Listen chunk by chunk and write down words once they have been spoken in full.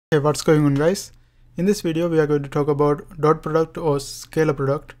Hey, what's going on, guys? In this video we are going to talk about dot product or scalar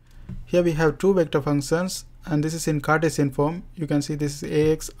product. Here we have two vector functions and this is in Cartesian form. You can see this is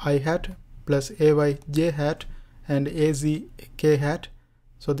ax I hat plus ay j hat and az k hat.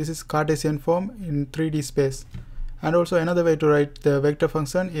 So this is Cartesian form in 3D space. And also another way to write the vector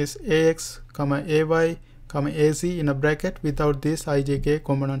function is ax comma ay comma az in a bracket without these I j k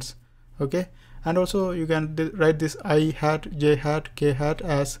components. Okay, and also you can write this I hat j hat k hat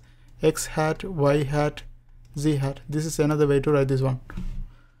as x hat y hat z hat. This is another way to write this one.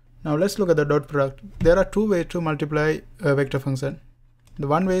 Now let's look at the dot product. There are two ways to multiply a vector function. The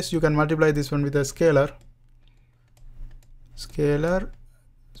one way is you can multiply this one with a scalar.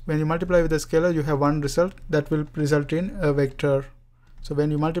 When you multiply with a scalar, you have one result that will result in a vector. So when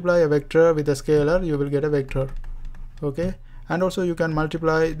you multiply a vector with a scalar, you will get a vector. Okay, and also you can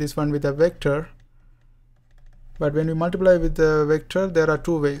multiply this one with a vector. But when you multiply with the vector, there are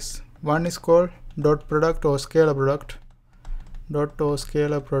two ways. One is called dot product or scalar product. Dot or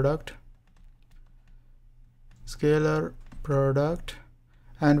scalar product. Scalar product.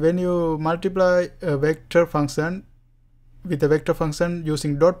 And when you multiply a vector function with a vector function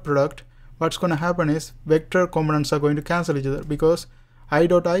using dot product, what's going to happen is vector components are going to cancel each other, because I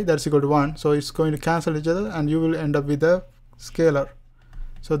dot I, that's equal to 1. So it's going to cancel each other and you will end up with a scalar.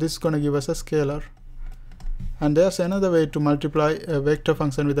 So this is going to give us a scalar. And there's another way to multiply a vector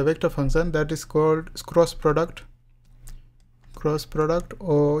function with a vector function, that is called cross product. Cross product,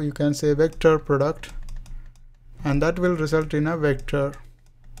 or you can say vector product, and that will result in a vector.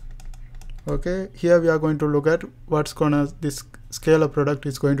 Okay, here we are going to look at what's this scalar product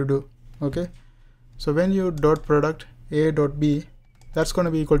is going to do. Okay, so when you dot product a dot b, that's going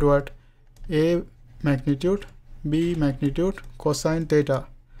to be equal to what? A magnitude b magnitude cosine theta.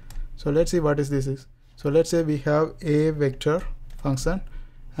 So let's see what this is. So let's say we have a vector function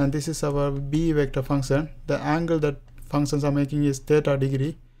and this is our b vector function. The angle that functions are making is theta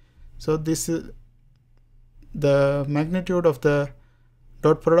degree. So this is the magnitude of the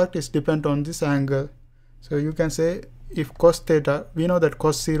dot product is dependent on this angle. So you can say if cos theta, we know that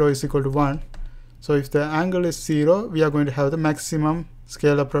cos 0 is equal to 1. So if the angle is 0, we are going to have the maximum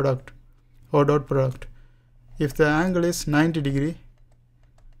scalar product or dot product. If the angle is 90 degree,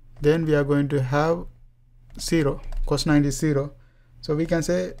 then we are going to have 0, cos 90 is 0. So we can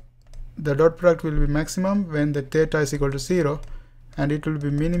say the dot product will be maximum when the theta is equal to 0 and it will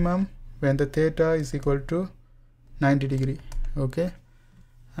be minimum when the theta is equal to 90 degree. Okay,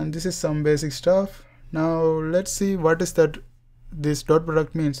 and this is some basic stuff. Now let's see what is that this dot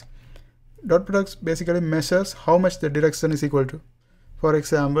product means. Dot product basically measures how much the direction is equal to. For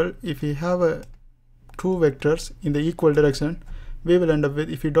example, if we have two vectors in the equal direction, we will end up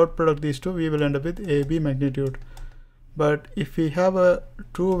with, if we dot product these two, we will end up with AB magnitude. But if we have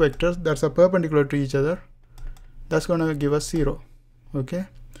two vectors that are perpendicular to each other, that's going to give us 0. Okay,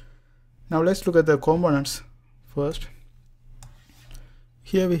 now let's look at the components first.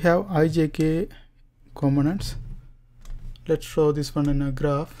 Here we have ijk components. Let's show this one in a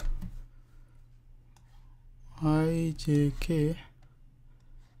graph. Ijk.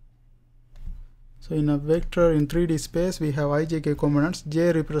 So in a vector in 3D space, we have ijk components.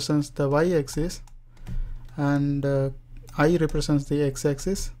 J represents the y-axis and I represents the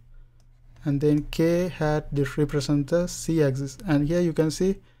x-axis, and then k hat this represents the c-axis. And here you can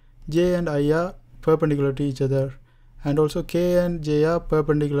see j and I are perpendicular to each other, and also k and j are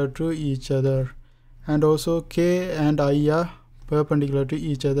perpendicular to each other, and also k and I are perpendicular to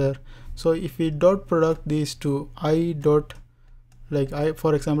each other. So if we dot product these two, I dot, like I,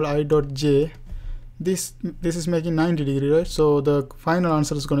 for example, I dot j, this is making 90 degree, right? So the final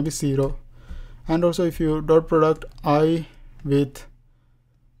answer is going to be 0. And also if you dot product I with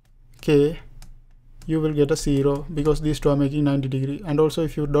k, you will get a 0 because these two are making 90 degree. And also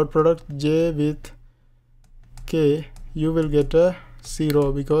if you dot product j with k, you will get a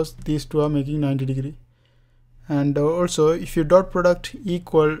 0 because these two are making 90 degree. And also if you dot product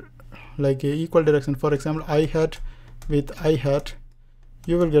equal, like a equal direction, for example I hat with I hat,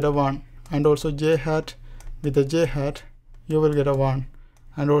 you will get a 1. And also j hat with the j hat, you will get a 1.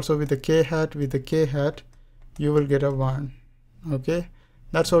 And also with the k hat with the k hat, you will get a 1. Okay,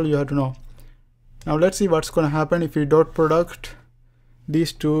 that's all you have to know. Now let's see what's going to happen if we dot product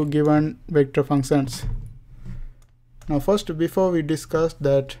these two given vector functions. Now first, before we discuss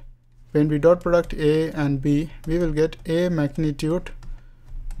that, when we dot product a and b, we will get a magnitude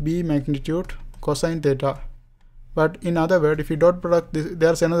b magnitude cosine theta. But in other words, if you dot product this,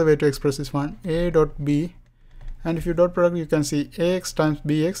 there's another way to express this one, a dot b, and if you dot product, you can see ax times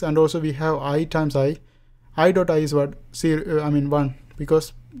bx, and also we have I times I. I dot I is what? 1,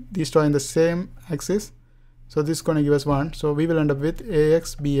 because these two are in the same axis, so this is going to give us 1. So we will end up with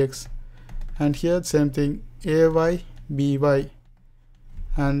ax bx, and here same thing, ay by,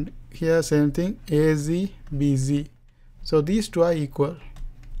 and here same thing, az bz. So these two are equal.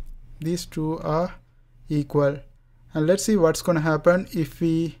 These two are equal. And let's see what's going to happen if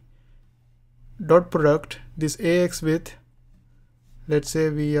we dot product this ax with, let's say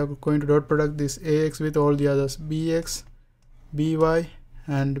we are going to dot product this ax with all the others, bx, by,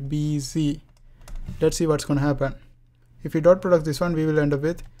 and bz. Let's see what's going to happen. If we dot product this one, we will end up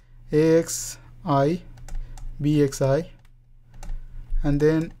with axi, bxi, and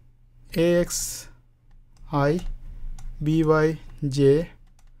then axi, byj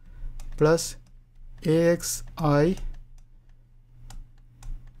plus axi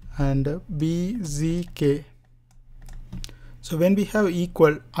and bzk. So when we have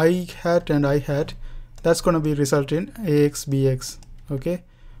equal I hat and I hat, that's going to be result in ax bx. Okay,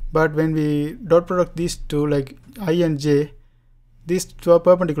 but when we dot product these two, like I and j, these two are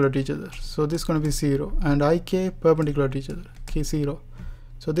perpendicular to each other, so this is going to be 0, and ik perpendicular to each other, k 0.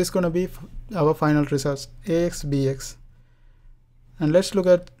 So this is going to be our final results, ax bx. And let's look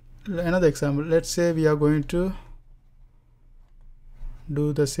at another example. Let's say we are going to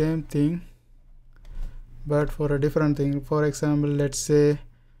do the same thing but for a different thing. For example, let's say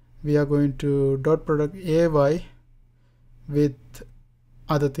we are going to dot product ay with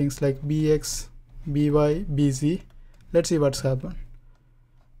other things like bx, by, bz. Let's see what's happened.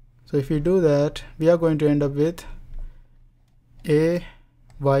 So if we do that, we are going to end up with ayj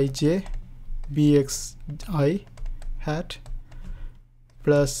bxi hat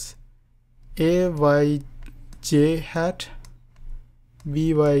plus ayj hat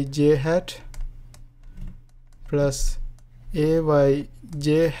byj hat plus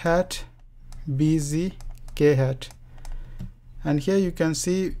ayj hat bz k hat. And here you can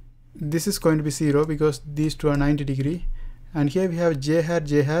see this is going to be 0 because these two are 90 degree, and here we have j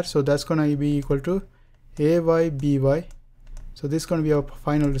hat, so that's going to be equal to ay by. So this is going to be our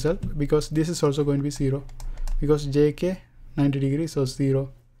final result, because this is also going to be 0 because jk 90 degrees, so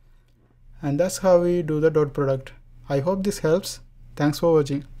 0. And that's how we do the dot product. I hope this helps. Thanks for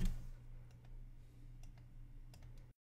watching.